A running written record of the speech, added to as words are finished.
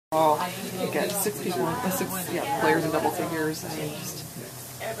You get six players in double figures, and just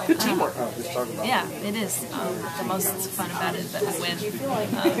good teamwork. Yeah, it is. The most fun about it is that we win,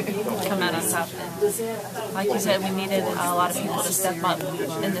 come out on top. And like you said, we needed a lot of people to step up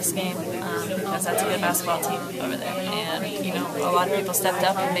in this game because that's a good basketball team over there. And, you know, a lot of people stepped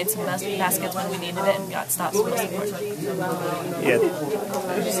up and made some baskets when we needed it and got stops most importantly. Yeah.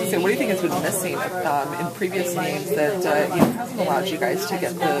 What do you think has been missing in previous games that hasn't allowed you guys to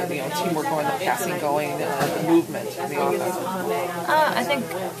get the teamwork going, the passing going, the movement, the offense? I think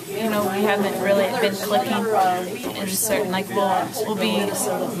we haven't really been clicking in certain, we'll be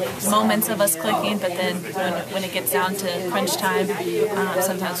moments of us clicking, but then when it gets down to crunch time,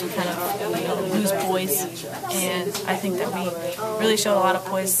 sometimes we kind of lose poise. And I think that we really showed a lot of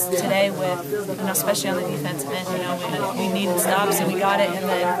poise today with, especially on the defensive end. We needed stops and we got it, and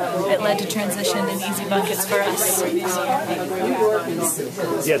then it led to transition and easy buckets for us.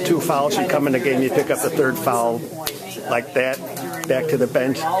 You had 2 fouls. You come in the game, you pick up the 3rd foul like that, back to the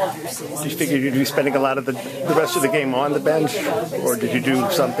bench. Do you figure you'd be spending a lot of the rest of the game on the bench, or did you do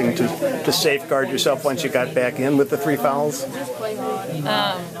something to safeguard yourself once you got back in with the 3 fouls?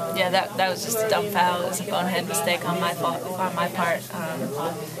 Yeah, that was just a dumb foul. It was a bonehead mistake on my part.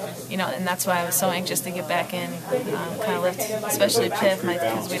 And that's why I was so anxious to get back in, kind of lift, especially Piff,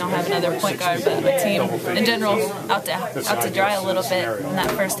 because we don't have another point guard, but my team in general out to dry a little bit in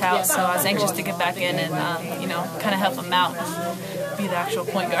that first half. So I was anxious to get back in and kind of help them out and be the actual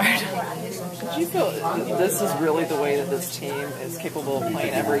point guard. Do you feel this is really the way that this team is capable of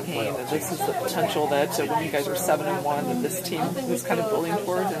playing every game, that this is the potential that when you guys are 7-1, that this team is kind of building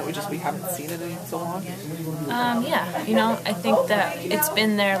towards, and we haven't seen it in so long? Yeah, I think that it's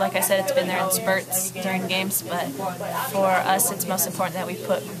been there, like I said, it's been there in spurts during games, but for us it's most important that we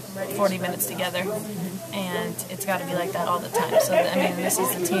put 40 minutes together, and it's got to be like that all the time. So, this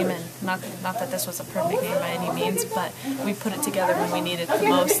is the team, and not that this was a perfect game by any means, but we put it together when we needed it the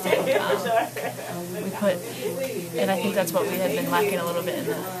most, and I think that's what we had been lacking a little bit in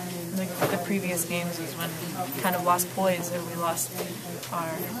the previous games, was when we kind of lost poise or we lost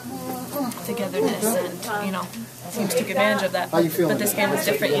our togetherness, and teams took advantage of that. But this game was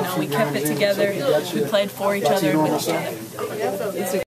different. We kept it together, we played for each other and with each other.